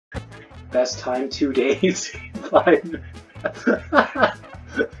Best time 2 days. 5.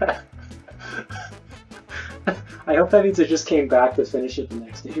 I hope that means it just came back to finish it the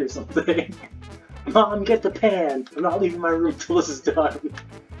next day or something. Mom, get the pan! I'm not leaving my room till this is done.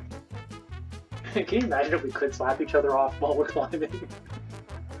 Can you imagine if we could slap each other off while we're climbing?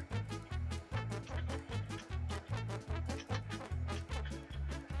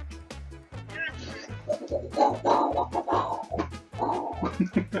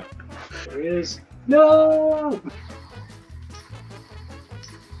 There he is. No!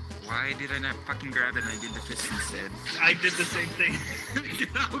 Why did I not fucking grab it and I did the fist instead? I did the same thing.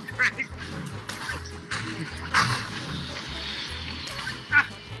 No, Greg. Ah.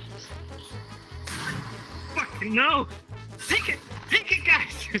 Fucking no! Take it! Take it,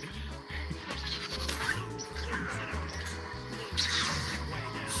 guys!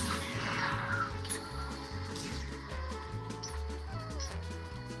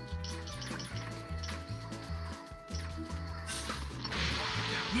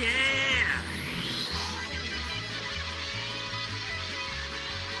 Yeah!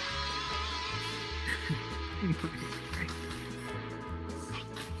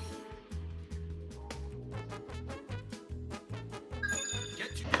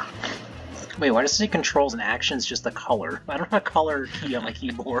 Wait, why does it say controls and actions just the color? I don't have a color key on my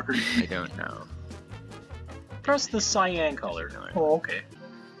keyboard. I don't know. Press the cyan color. Oh, okay.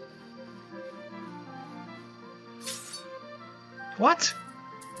 What?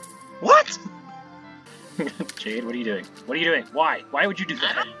 What? Jade, what are you doing? What are you doing? Why? Why would you do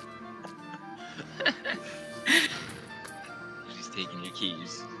that? She's taking your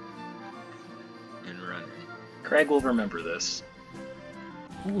keys and running. Craig will remember this.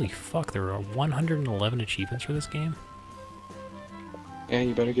 Holy fuck, there are 111 achievements for this game? Yeah,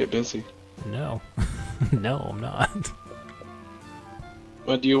 you better get busy. No. No, I'm not.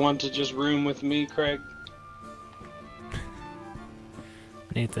 What, do you want to just room with me, Craig?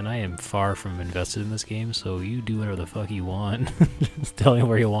 Nathan, I am far from invested in this game, so you do whatever the fuck you want. Just tell me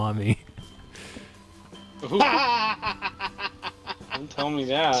where you want me. Don't tell me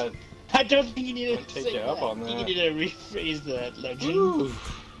that. I don't think you need to take say you up that. on that. You need to rephrase that, legend. Ooh.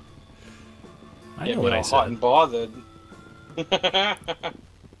 I Get know me what all I hot said. and bothered.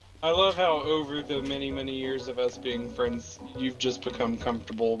 I love how over the many, many years of us being friends, you've just become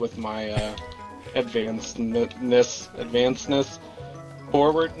comfortable with my advancedness,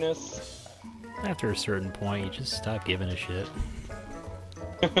 forwardness. After a certain point, you just stop giving a shit.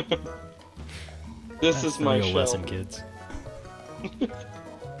 This That's is the my real show. lesson, kids.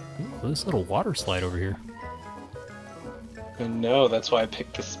 Ooh, this little water slide over here. No, that's why I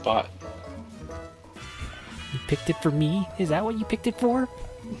picked this spot. You picked it for me? Is that what you picked it for?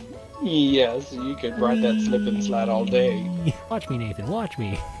 Yes, you could ride that slip and slide all day. Watch me, Nathan, watch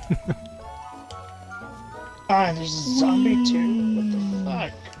me. Ah, there's a zombie too? What the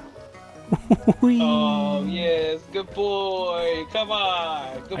fuck? Whee! Oh, yes, good boy. Come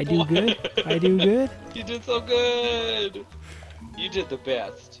on. Good I boy. do good? I do good? You did so good. You did the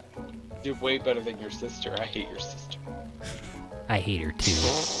best. You did way better than your sister. I hate your sister. I hate her too.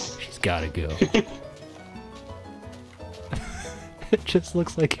 She's gotta go. It just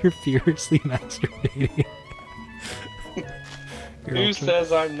looks like you're furiously masturbating. Who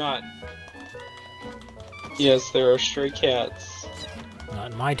says I'm not? Yes, there are stray cats.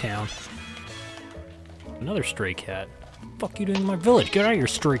 Not in my town. Another stray cat. Fuck you doing in my village? Get out of here,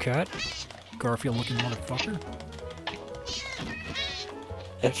 stray cat. Garfield looking motherfucker.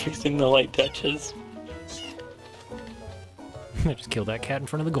 Everything the light touches. I just killed that cat in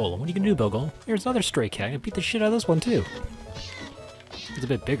front of the golem. What are you gonna do, Bill Golem? Here's another stray cat. I'm gonna beat the shit out of this one too. It's a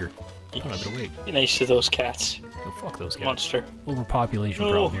bit bigger. I don't have to wait. Be nice to those cats. Go fuck those cats. Monster. Overpopulation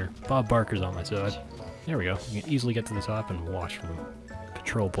No. problem here. Bob Barker's on my side. There we go. You can easily get to the top and watch from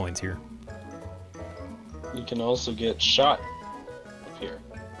patrol points here. You can also get shot up here.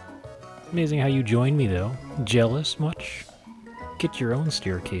 Amazing how you joined me though. Jealous much? Get your own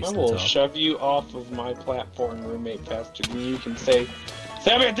staircase I to the will top. shove you off of my platform, roommate, faster than you can say,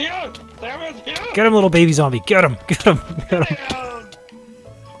 Saboteur! Saboteur! Get him, little baby zombie! Get him! Get him! Get him!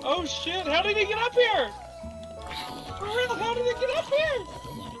 Oh shit, how did he get up here? For real, how did he get up here?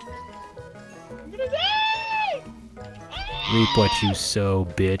 I'm gonna die! Reap what you sow,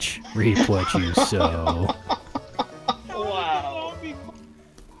 bitch. Reap what you sow. Wow.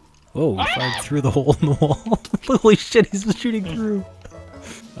 Whoa, he fired through the hole in the wall. Holy shit, he's shooting through.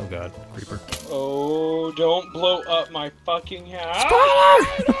 Oh god, creeper. Oh, don't blow up my fucking house!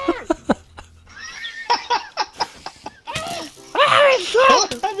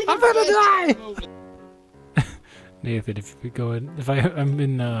 I'm gonna die! Nathan, if you go in, if I'm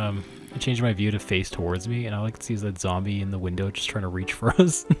in, I change my view to face towards me, and I like to see that zombie in the window just trying to reach for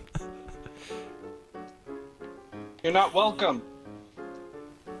us. You're not welcome.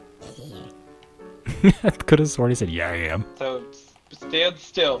 I could have sworn he said, "Yeah, I am." So stand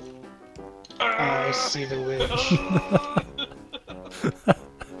still. I see the witch.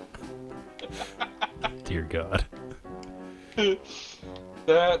 Dear God.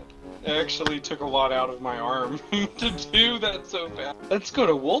 That actually took a lot out of my arm to do that so fast. Let's go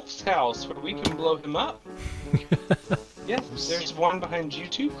to Whulphe's house where we can blow him up. Yes, there's one behind you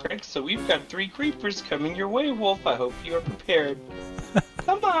too, Craig, so we've got 3 creepers coming your way, Whulphe. I hope you are prepared.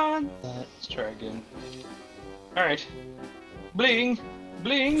 Come on! Let's try again. Alright. Bling!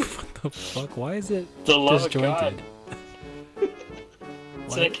 Bling! What the fuck? Why is it The love of disjointed? God.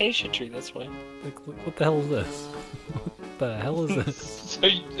 It's an Why- acacia tree, that's why. Like, what the hell is this? What the hell is this?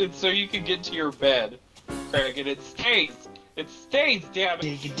 So you can get to your bed, Craig, and it stays! It stays, damn it!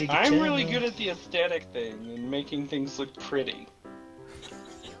 Diggy, diggy, I'm diggy. really good at the aesthetic thing and making things look pretty.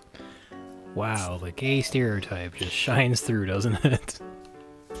 Wow, the gay stereotype just shines through, doesn't it?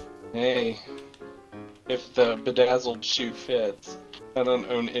 Hey, if the bedazzled shoe fits. I don't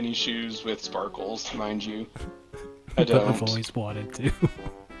own any shoes with sparkles, mind you. I But I've don't. always wanted to.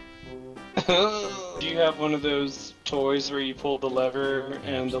 Do you have one of those toys where you pull the lever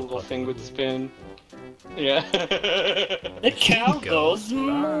and the little thing would spin? Yeah. The cow goes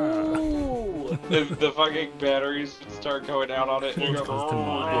moo! the fucking batteries would start going out on it and you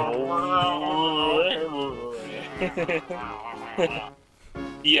go,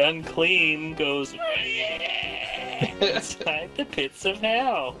 The unclean goes inside the pits of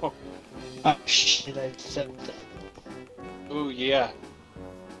hell. Oh shit, I said that. ooh yeah.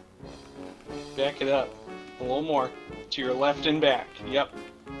 Back it up. A little more. To your left and back. Yep.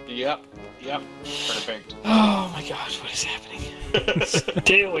 Yep. Yep. Perfect. Oh my gosh, what is happening?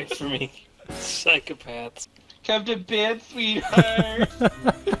 Stay away from me, psychopaths. Come to bed, sweetheart.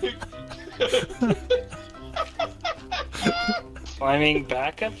 Climbing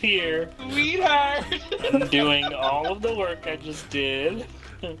back up here Sweetheart. and doing all of the work I just did.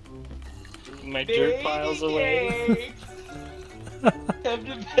 My dirt piles away. Come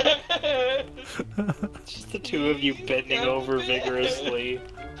to bed. Just the two of you bending over vigorously.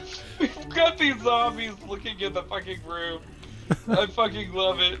 We've got these zombies looking in the fucking room. I fucking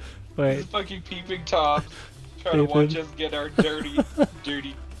love it. Wait, These fucking peeping tops trying to watch us get our dirtiness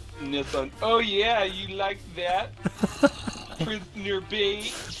on. Oh yeah, you like that? Prisoner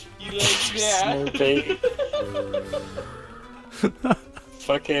bait. You like that?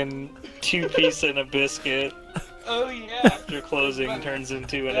 Fucking 2-piece and a biscuit Oh yeah. after closing turns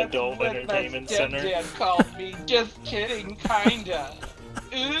into an That's adult what entertainment my center. stepdad called me. Just kidding, kinda.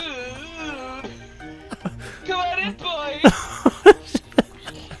 Ooh. Come on in, boys.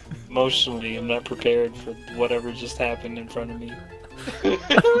 Emotionally, I'm not prepared for whatever just happened in front of me. You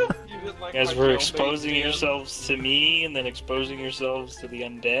didn't like As my we're jailbait exposing dance? yourselves to me and then exposing yourselves to the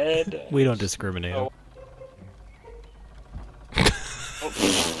undead. we don't discriminate. Oh.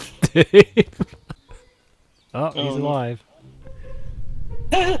 Oh, he's no. alive.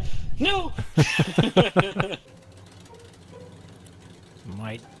 No!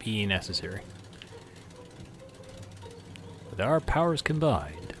 Might be necessary. With our powers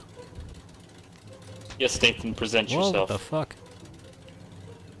combined. Yes, Nathan, present Whoa, yourself. what the fuck?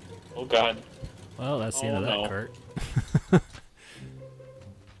 Oh god. Well, that's the end of that no. cart.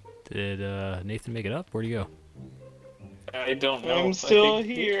 Did Nathan make it up? Where'd he go? I don't know. I'm still I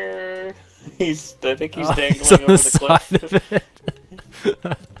think here. I think he's Oh, dangling he's on over the side cliff. of it.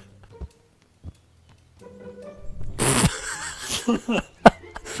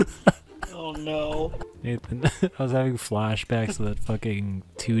 Oh no. Nathan, I was having flashbacks to that fucking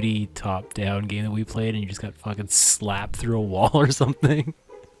 2D top-down game that we played, and you just got fucking slapped through a wall or something.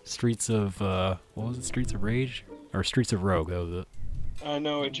 Streets of, what was it? Streets of Rage? Or Streets of Rogue, that was it. I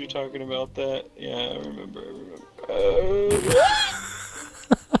know what you're talking about. That. Yeah, I remember.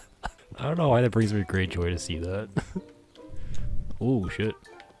 I don't know why that brings me great joy to see that. Oh shit.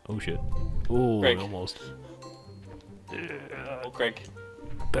 Oh shit. Oh, Greg. almost. Oh, Craig.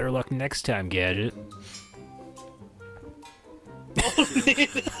 Better luck next time, Gadget.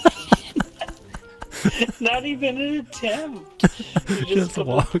 Not even an attempt. You Just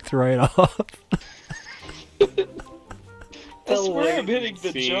walked right off. I swear I'm hitting the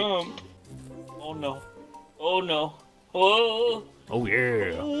latency. jump. Oh no. Oh no. Whoa. Oh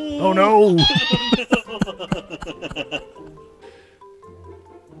yeah. Oh no!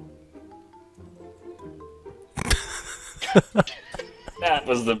 That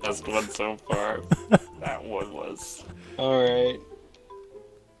was the best one so far. That one was. chance. Alright.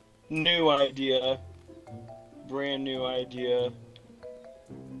 New idea. Brand new idea.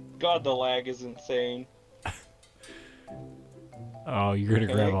 God, the lag is insane. Oh, you're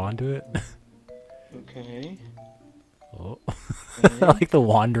gonna grab onto it? Okay. Oh. I like the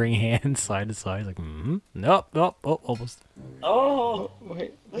wandering hand side to side. Like, nope, nope, oh, almost. Oh!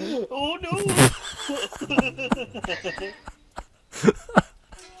 Wait. Oh no!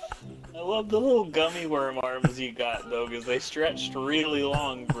 I love the little gummy worm arms you got though, because they stretched really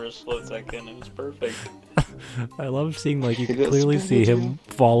long for a split second. It was perfect. I love seeing, like, you can clearly see him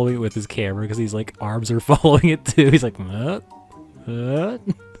following it with his camera because he's like, arms are following it too. He's like, what?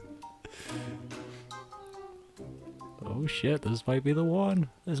 Oh shit, this might be the one.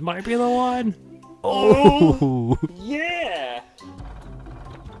 This might be the one. Oh! Yeah!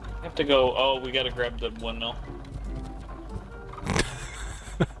 I have to go. Oh, we gotta grab the windmill.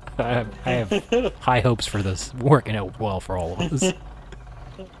 I have high hopes for this working out well for all of us.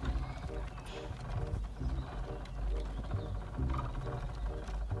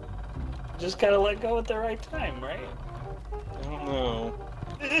 Just gotta let go at the right time, right? I don't know.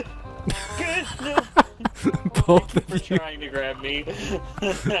 Good. No. Both Thank you of for you. trying to grab me.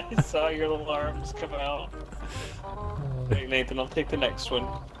 I saw your little arms come out. Hey, Nathan, I'll take the next one.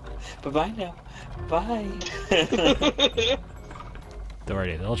 Bye-bye now. Bye. Don't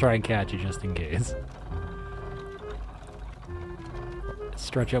worry, they'll try and catch you just in case.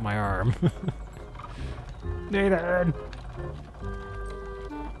 Stretch out my arm. Nathan!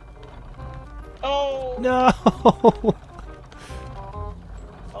 Oh! No!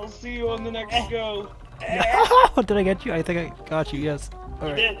 I'll see you on the next go. No! Did I get you? I think I got you, yes.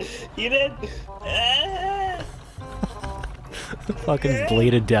 Alright. You did. Ah! Fucking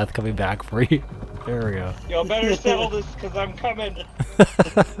bleeded death coming back for you. There we go. Y'all better settle this, because I'm coming.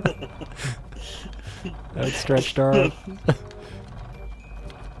 Outstretched arm.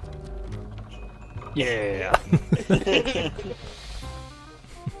 Yeah!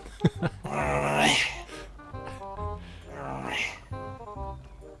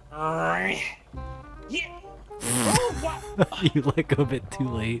 Yeah. Oh, what? You let go of it too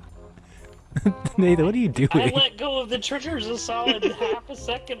late. Nathan, what are you doing? I let go of the triggers a solid half a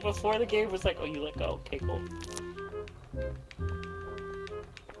second before the game was like, oh, you let go. Okay, cool.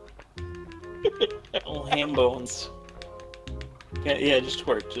 Oh, ham bones. Yeah, just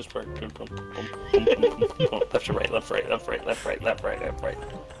work. Left to right, left, right, left, right, left, right, left, right, left, right.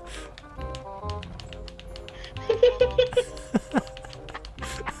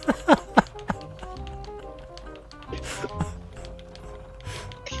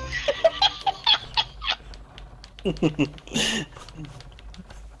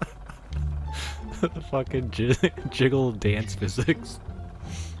 Fucking jiggle dance physics.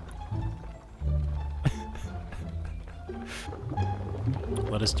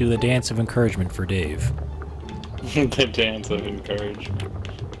 Let us do the dance of encouragement for Dave. The dance of encouragement.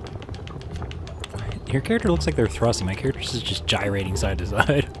 Your character looks like they're thrusting. My character's just gyrating side to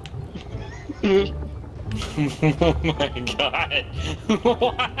side. Oh my god.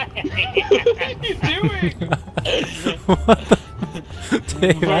 What are you doing?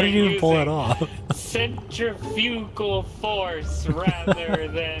 Dave, how did you even pull that off? Centrifugal force rather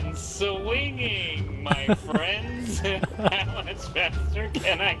than swinging, my friends. How much faster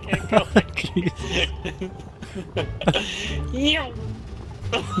can I get going?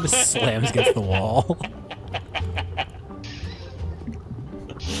 Just slams against the wall.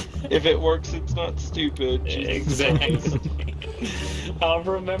 If it works, it's not stupid. Exactly. I'll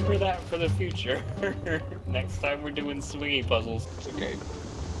remember that for the future. Next time we're doing swingy puzzles. It's okay.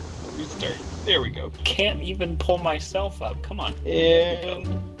 Restart. There we go. Can't even pull myself up. Come on.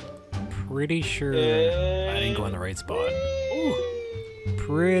 And... Pretty sure I didn't go in the right spot. Ooh.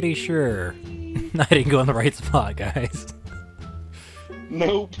 Pretty sure I didn't go in the right spot, guys.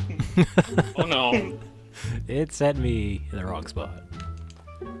 Nope. Oh no. It sent me in the wrong spot.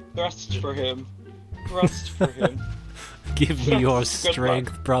 Thrust for him. Thrust for him. Give me your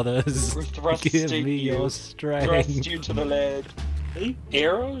strength, brothers. We're thrusting Give me you. your strength. Thrust you to the lead.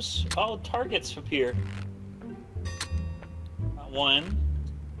 Arrows? Oh, targets appear. One.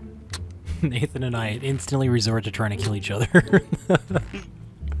 Nathan and I instantly resort to trying to kill each other.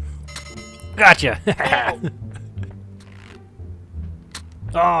 Gotcha!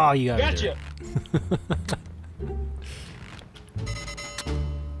 Oh, you got me Gotcha!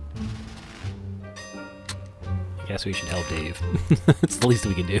 I guess we should help Dave. It's the least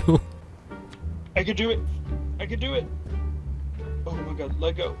we can do. I can do it! I can do it! Oh my god,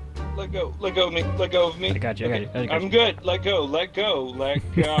 let go. Let go. Let go of me. Let go of me. I got you, I got you, I got you. I'm good. Let go. Let go. Let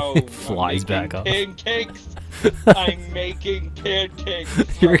go. It flies back up. Pancakes. I'm making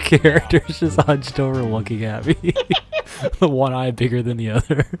pancakes. Your right character's just hunched over looking at me. The one eye bigger than the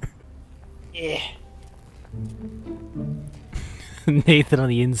other. Yeah. Nathan on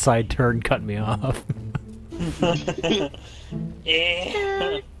the inside turn cut me off.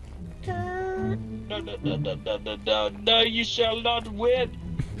 Yeah. No, you shall not win.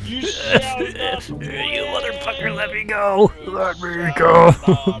 You shall not win. You motherfucker, let me go. Let me You go.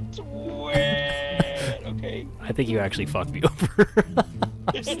 shall not win. Okay. I think you actually fucked me over.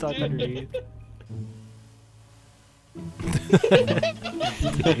 I'm stuck underneath.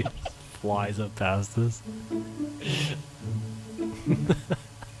 Dude, flies up past us.